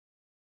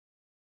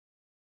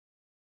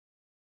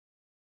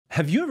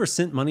Have you ever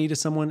sent money to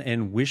someone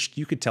and wished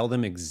you could tell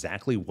them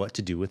exactly what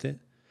to do with it?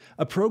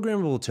 A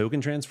programmable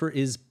token transfer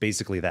is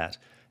basically that.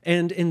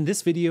 And in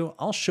this video,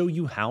 I'll show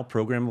you how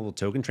programmable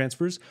token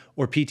transfers,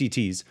 or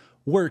PTTs,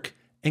 work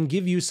and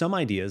give you some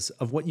ideas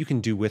of what you can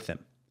do with them.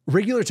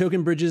 Regular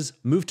token bridges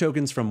move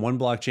tokens from one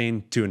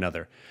blockchain to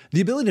another.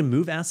 The ability to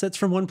move assets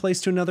from one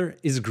place to another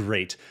is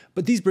great,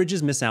 but these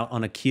bridges miss out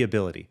on a key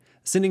ability: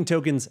 sending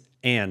tokens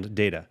and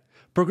data.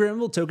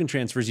 Programmable token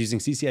transfers using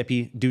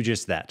CCIP do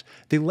just that.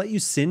 They let you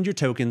send your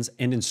tokens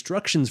and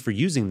instructions for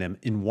using them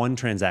in one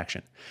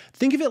transaction.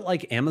 Think of it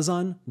like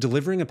Amazon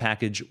delivering a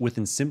package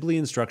with simply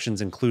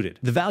instructions included.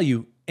 The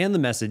value and the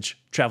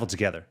message travel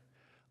together.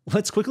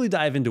 Let's quickly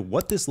dive into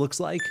what this looks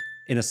like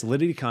in a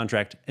Solidity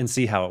contract and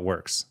see how it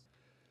works.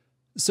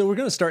 So we're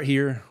going to start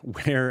here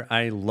where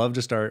I love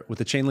to start, with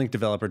the Chainlink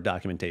developer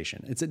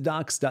documentation. It's at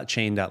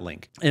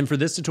docs.chain.link. And for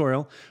this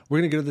tutorial, we're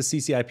going to go to the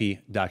CCIP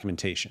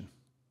documentation.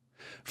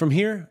 From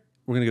here,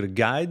 we're going to go to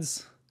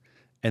guides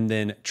and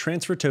then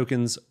transfer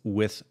tokens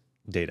with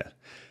data.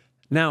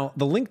 Now,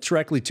 the link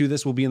directly to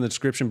this will be in the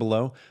description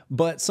below,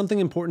 but something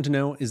important to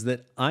know is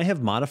that I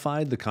have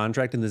modified the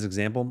contract in this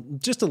example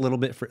just a little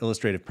bit for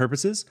illustrative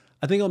purposes.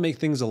 I think it'll make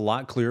things a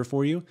lot clearer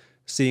for you,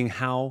 seeing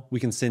how we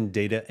can send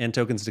data and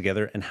tokens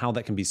together and how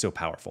that can be so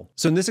powerful.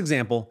 So in this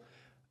example,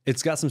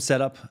 it's got some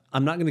setup.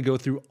 I'm not going to go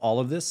through all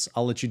of this.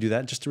 I'll let you do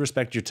that just to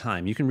respect your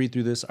time. You can read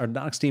through this. Our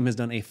docs team has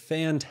done a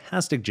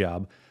fantastic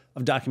job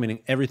of documenting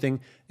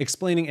everything,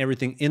 explaining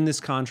everything in this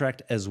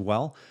contract as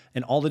well,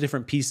 and all the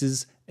different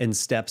pieces and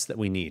steps that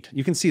we need.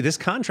 You can see this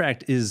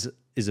contract is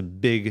a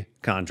big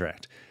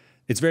contract.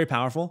 It's very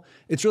powerful.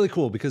 It's really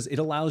cool because it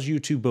allows you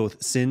to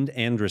both send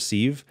and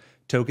receive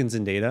tokens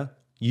and data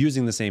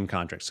using the same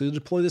contract. So you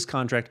deploy this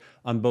contract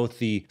on both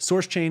the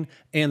source chain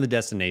and the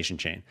destination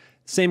chain.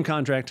 Same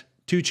contract,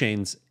 two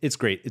chains. It's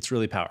great. It's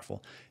really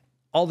powerful.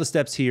 All the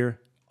steps here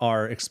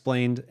are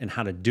explained and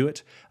how to do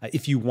it.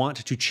 If you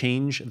want to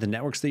change the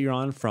networks that you're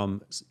on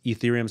from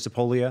Ethereum,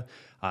 Sepolia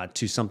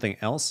to something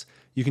else,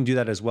 you can do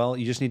that as well.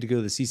 You just need to go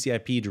to the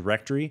CCIP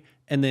directory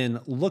and then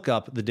look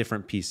up the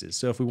different pieces.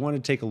 So if we want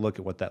to take a look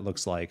at what that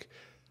looks like,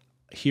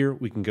 here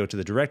we can go to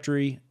the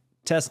directory,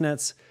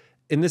 testnets.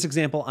 In this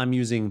example, I'm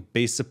using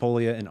base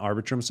Sepolia and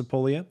Arbitrum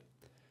Sepolia.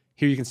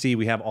 Here you can see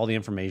we have all the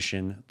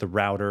information, the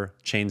router,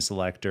 chain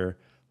selector.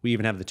 We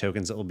even have the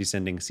tokens that we'll be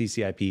sending,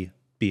 CCIP,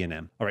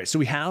 BNM. All right, so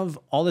we have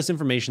all this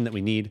information that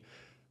we need.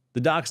 The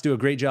docs do a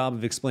great job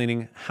of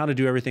explaining how to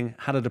do everything,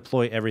 how to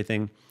deploy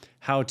everything,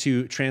 how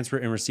to transfer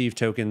and receive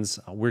tokens.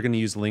 We're going to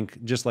use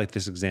Link just like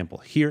this example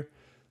here.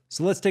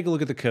 So let's take a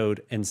look at the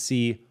code and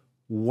see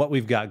what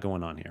we've got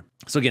going on here.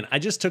 So again, I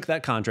just took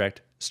that contract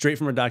straight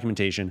from our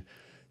documentation,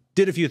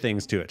 did a few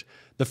things to it.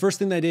 The first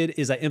thing that I did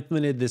is I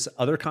implemented this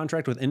other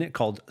contract within it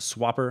called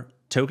Swapper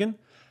Token.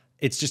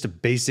 It's just a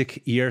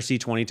basic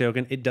ERC20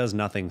 token. It does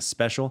nothing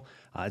special.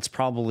 It's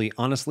probably,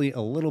 honestly, a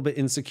little bit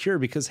insecure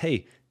because,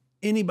 hey,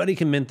 anybody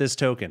can mint this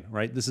token,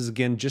 right? This is,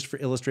 again, just for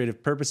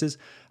illustrative purposes.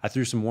 I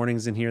threw some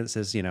warnings in here that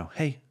says,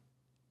 hey,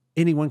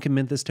 anyone can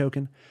mint this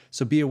token.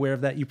 So be aware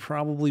of that. You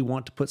probably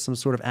want to put some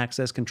sort of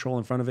access control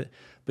in front of it.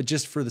 But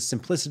just for the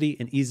simplicity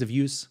and ease of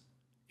use,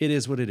 it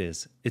is what it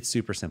is. It's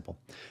super simple.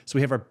 So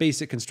we have our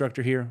basic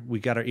constructor here. We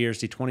got our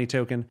ERC20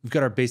 token. We've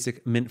got our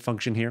basic mint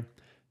function here.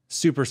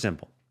 Super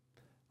simple.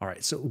 All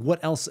right, so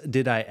what else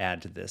did I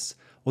add to this?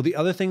 Well, the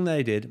other thing that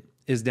I did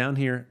is down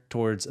here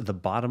towards the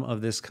bottom of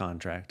this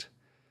contract,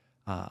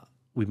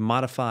 we've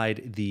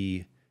modified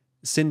the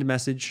send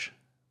message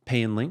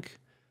pay and link.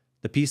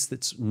 The piece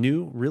that's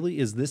new really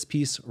is this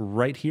piece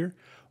right here.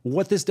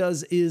 What this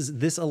does is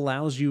this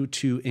allows you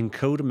to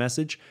encode a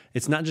message.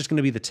 It's not just going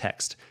to be the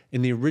text.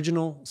 In the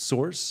original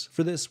source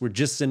for this, we're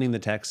just sending the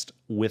text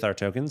with our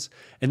tokens.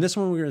 And this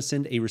one, we're going to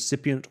send a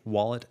recipient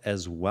wallet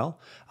as well.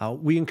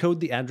 We encode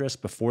the address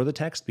before the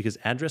text because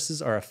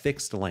addresses are a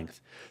fixed length.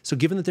 So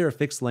given that they're a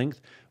fixed length,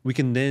 we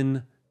can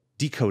then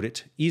decode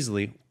it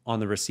easily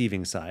on the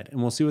receiving side.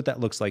 And we'll see what that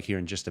looks like here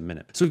in just a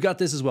minute. So we've got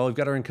this as well. We've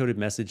got our encoded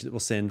message that we'll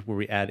send where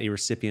we add a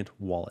recipient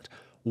wallet.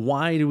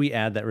 Why do we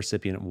add that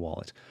recipient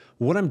wallet?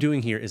 What I'm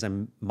doing here is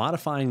I'm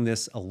modifying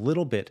this a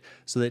little bit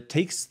so that it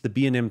takes the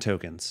BNM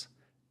tokens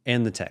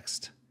and the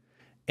text.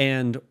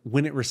 And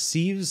when it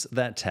receives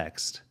that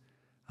text,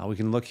 we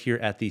can look here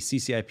at the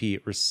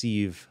CCIP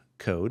receive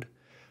code.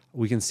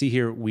 We can see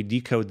here we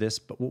decode this,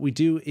 but what we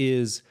do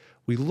is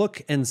we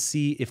look and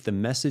see if the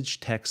message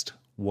text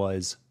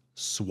was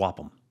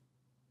swap'em.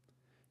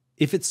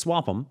 If it's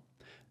swap'em,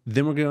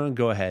 then we're going to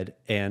go ahead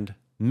and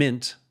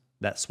mint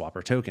that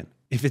swapper token.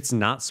 If it's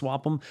not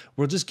swap'em,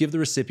 we'll just give the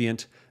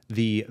recipient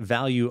the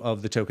value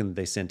of the token that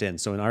they sent in.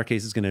 So in our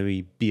case, it's going to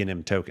be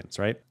BNM tokens,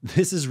 right?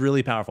 This is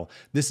really powerful.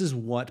 This is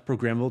what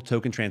programmable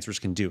token transfers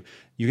can do.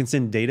 You can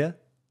send data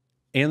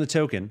and the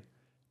token,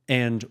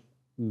 and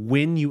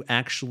when you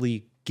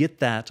actually get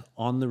that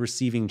on the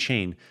receiving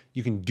chain,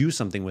 you can do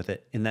something with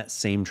it in that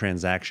same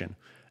transaction.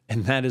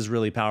 And that is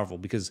really powerful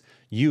because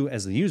you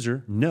as the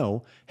user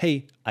know,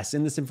 hey, I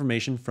send this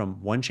information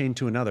from one chain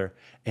to another,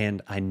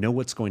 and I know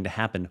what's going to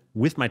happen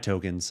with my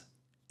tokens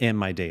and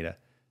my data.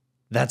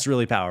 That's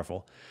really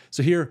powerful.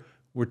 So here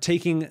we're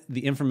taking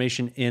the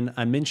information in.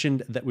 I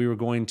mentioned that we were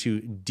going to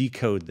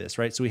decode this,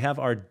 right? So we have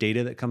our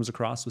data that comes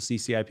across with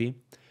CCIP.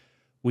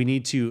 We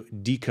need to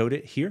decode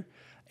it here.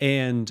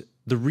 And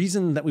the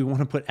reason that we want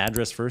to put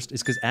address first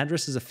is because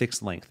address is a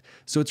fixed length.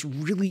 So it's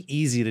really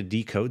easy to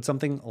decode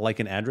something like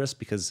an address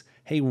because,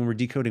 hey, when we're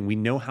decoding, we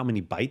know how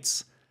many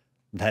bytes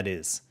that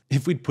is.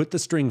 If we'd put the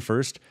string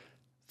first,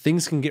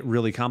 things can get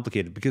really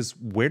complicated because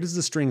where does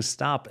the string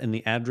stop and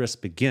the address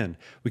begin?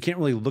 We can't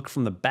really look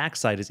from the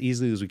backside as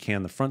easily as we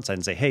can the front side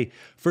and say, hey,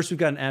 first we've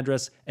got an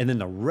address and then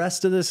the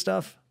rest of this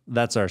stuff,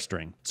 that's our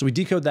string. So we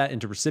decode that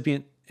into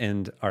recipient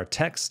and our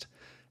text.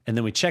 And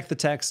then we check the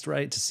text,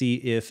 right, to see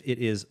if it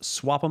is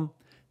swap'em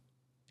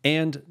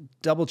and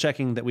double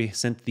checking that we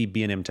sent the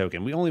BNM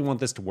token. We only want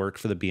this to work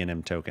for the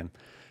BNM token.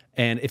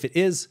 And if it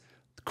is,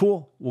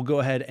 cool, we'll go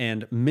ahead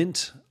and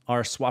mint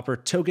our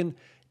swapper token.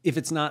 If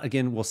it's not,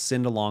 again, we'll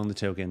send along the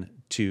token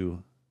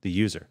to the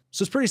user.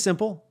 So it's pretty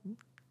simple.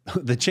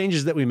 The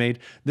changes that we made,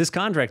 this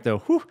contract though,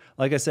 whew,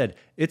 like I said,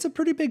 it's a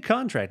pretty big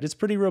contract. It's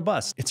pretty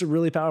robust. It's a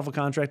really powerful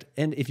contract.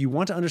 And if you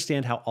want to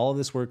understand how all of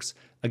this works,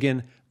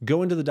 again,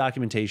 go into the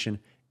documentation.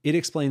 It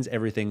explains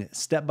everything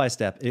step by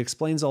step. It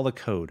explains all the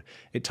code.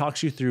 It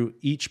talks you through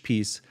each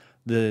piece.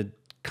 The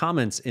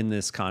comments in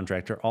this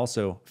contract are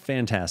also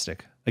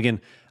fantastic.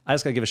 Again, I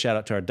just gotta give a shout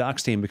out to our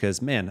docs team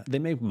because, man, they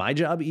make my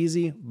job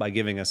easy by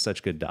giving us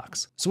such good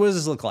docs. So what does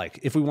this look like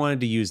if we wanted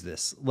to use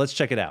this? Let's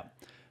check it out.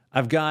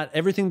 I've got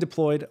everything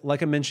deployed.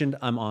 Like I mentioned,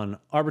 I'm on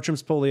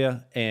Arbitrum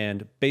Sepolia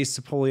and Base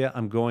Sepolia.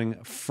 I'm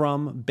going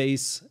from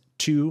Base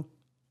to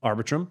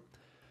Arbitrum.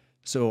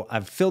 So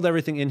I've filled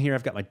everything in here.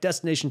 I've got my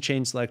destination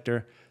chain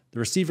selector, the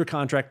receiver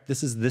contract.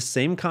 This is this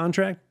same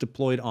contract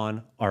deployed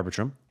on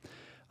Arbitrum.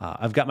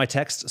 I've got my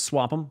text,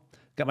 swap'em.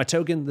 Got my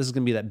token. This is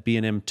going to be that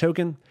BNM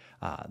token.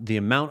 The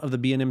amount of the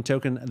BNM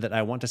token that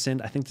I want to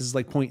send, I think this is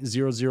like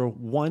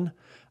 0.001.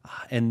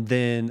 And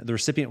then the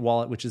recipient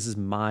wallet, which is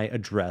my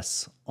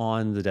address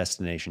on the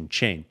destination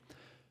chain.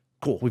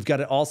 Cool. We've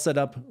got it all set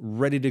up,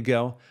 ready to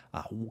go.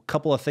 A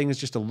couple of things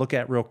just to look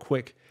at real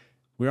quick.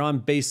 We're on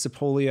Base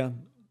Sepolia,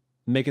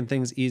 making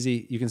things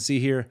easy. You can see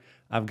here,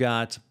 I've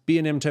got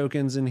BNM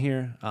tokens in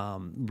here,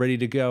 ready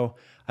to go.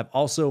 I've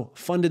also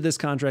funded this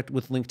contract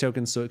with Link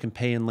tokens so it can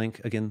pay in Link.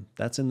 Again,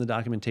 that's in the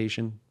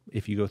documentation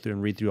if you go through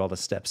and read through all the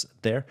steps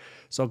there.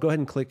 So I'll go ahead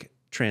and click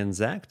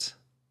transact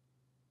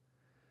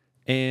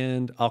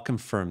and I'll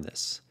confirm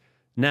this.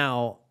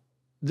 Now,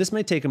 this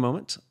may take a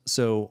moment.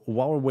 So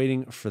while we're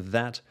waiting for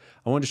that,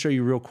 I wanted to show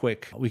you real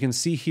quick. We can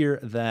see here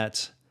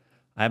that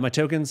I have my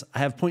tokens. I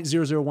have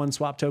 0.001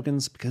 swap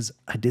tokens because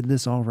I did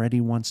this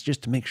already once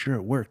just to make sure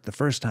it worked the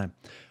first time.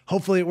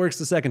 Hopefully it works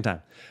the second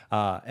time.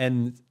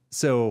 And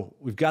so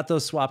we've got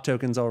those swap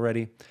tokens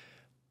already.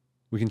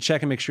 We can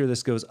check and make sure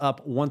this goes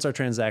up once our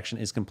transaction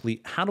is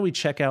complete. How do we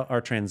check out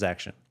our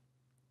transaction?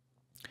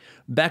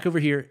 Back over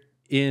here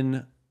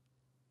in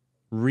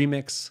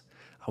Remix,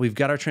 we've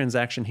got our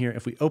transaction here.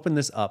 If we open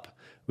this up,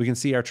 we can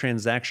see our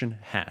transaction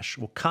hash.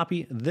 We'll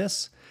copy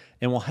this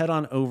and we'll head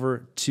on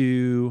over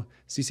to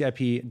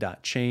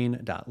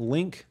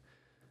ccip.chain.link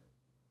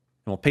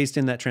and we'll paste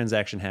in that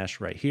transaction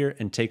hash right here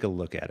and take a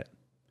look at it.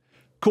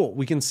 Cool.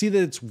 We can see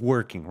that it's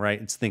working, right?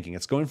 It's thinking.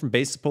 It's going from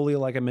Base Sepolia,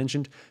 like I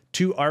mentioned,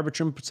 to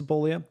Arbitrum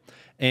Sepolia,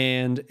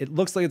 and it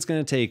looks like it's going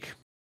to take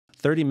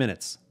 30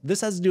 minutes. This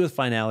has to do with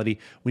finality.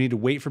 We need to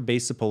wait for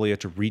Base Sepolia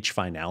to reach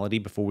finality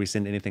before we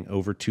send anything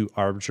over to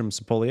Arbitrum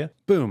Sepolia.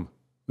 Boom.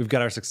 We've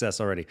got our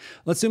success already.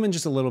 Let's zoom in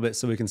just a little bit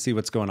so we can see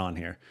what's going on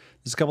here.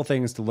 There's a couple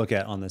things to look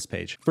at on this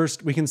page.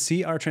 First, we can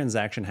see our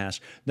transaction hash.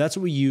 That's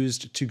what we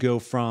used to go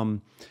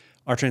from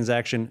our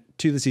transaction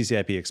to the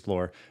CCIP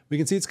Explorer. We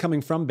can see it's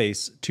coming from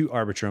Base to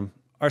Arbitrum.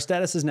 Our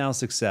status is now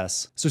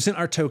success. So we sent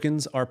our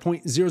tokens, our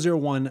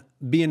 0.001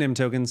 BNM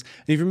tokens.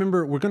 And if you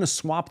remember, we're going to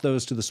swap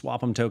those to the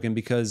swap'em token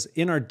because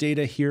in our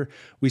data here,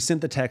 we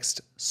sent the text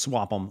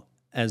swap'em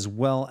as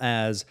well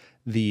as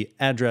the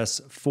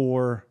address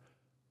for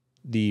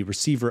the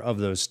receiver of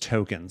those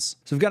tokens.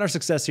 So we've got our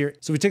success here.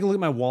 So we take a look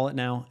at my wallet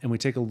now and we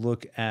take a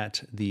look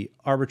at the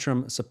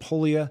Arbitrum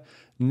Sepolia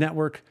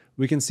network.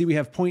 We can see we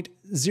have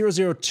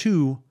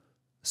 0.002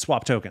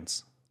 swap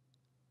tokens.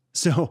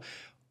 So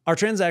our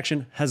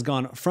transaction has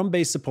gone from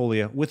Base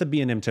Sepolia with a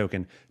BNM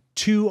token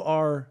to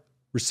our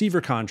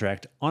receiver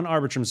contract on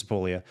Arbitrum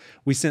Sepolia.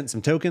 We sent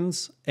some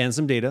tokens and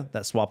some data,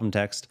 that swap'em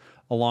text,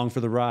 along for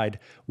the ride.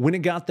 When it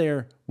got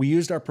there, we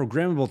used our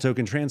programmable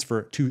token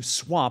transfer to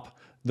swap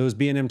those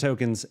BNM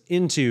tokens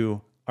into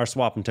our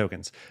swap'em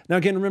tokens. Now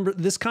again, remember,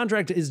 this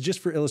contract is just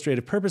for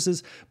illustrative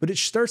purposes, but it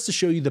starts to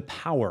show you the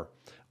power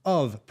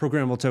of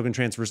programmable token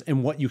transfers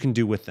and what you can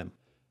do with them.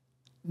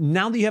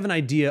 Now that you have an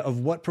idea of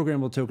what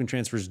programmable token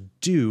transfers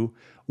do,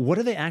 what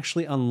do they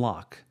actually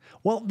unlock?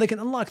 Well, they can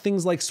unlock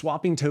things like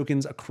swapping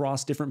tokens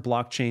across different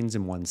blockchains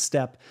in one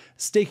step,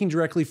 staking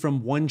directly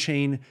from one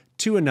chain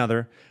to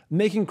another,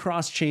 making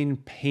cross-chain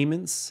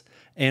payments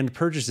and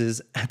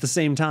purchases at the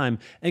same time,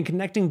 and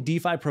connecting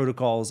DeFi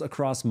protocols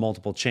across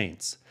multiple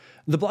chains.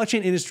 The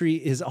blockchain industry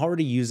is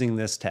already using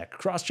this tech.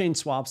 Cross-chain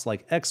swaps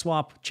like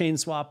XSwap,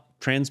 ChainSwap,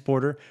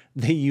 transporter,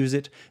 they use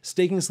it.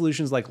 Staking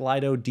solutions like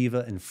Lido,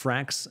 Diva, and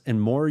Frax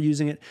and more are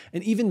using it.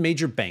 And even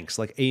major banks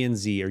like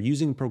ANZ are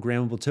using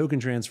programmable token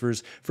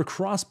transfers for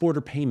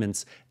cross-border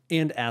payments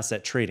and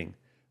asset trading.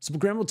 So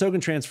programmable token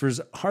transfers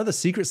are the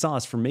secret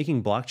sauce for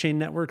making blockchain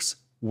networks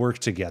work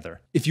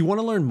together. If you want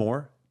to learn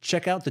more,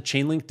 check out the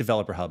Chainlink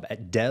Developer Hub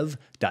at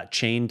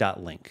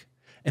dev.chain.link.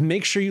 And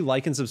make sure you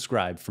like and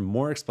subscribe for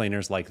more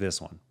explainers like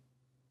this one.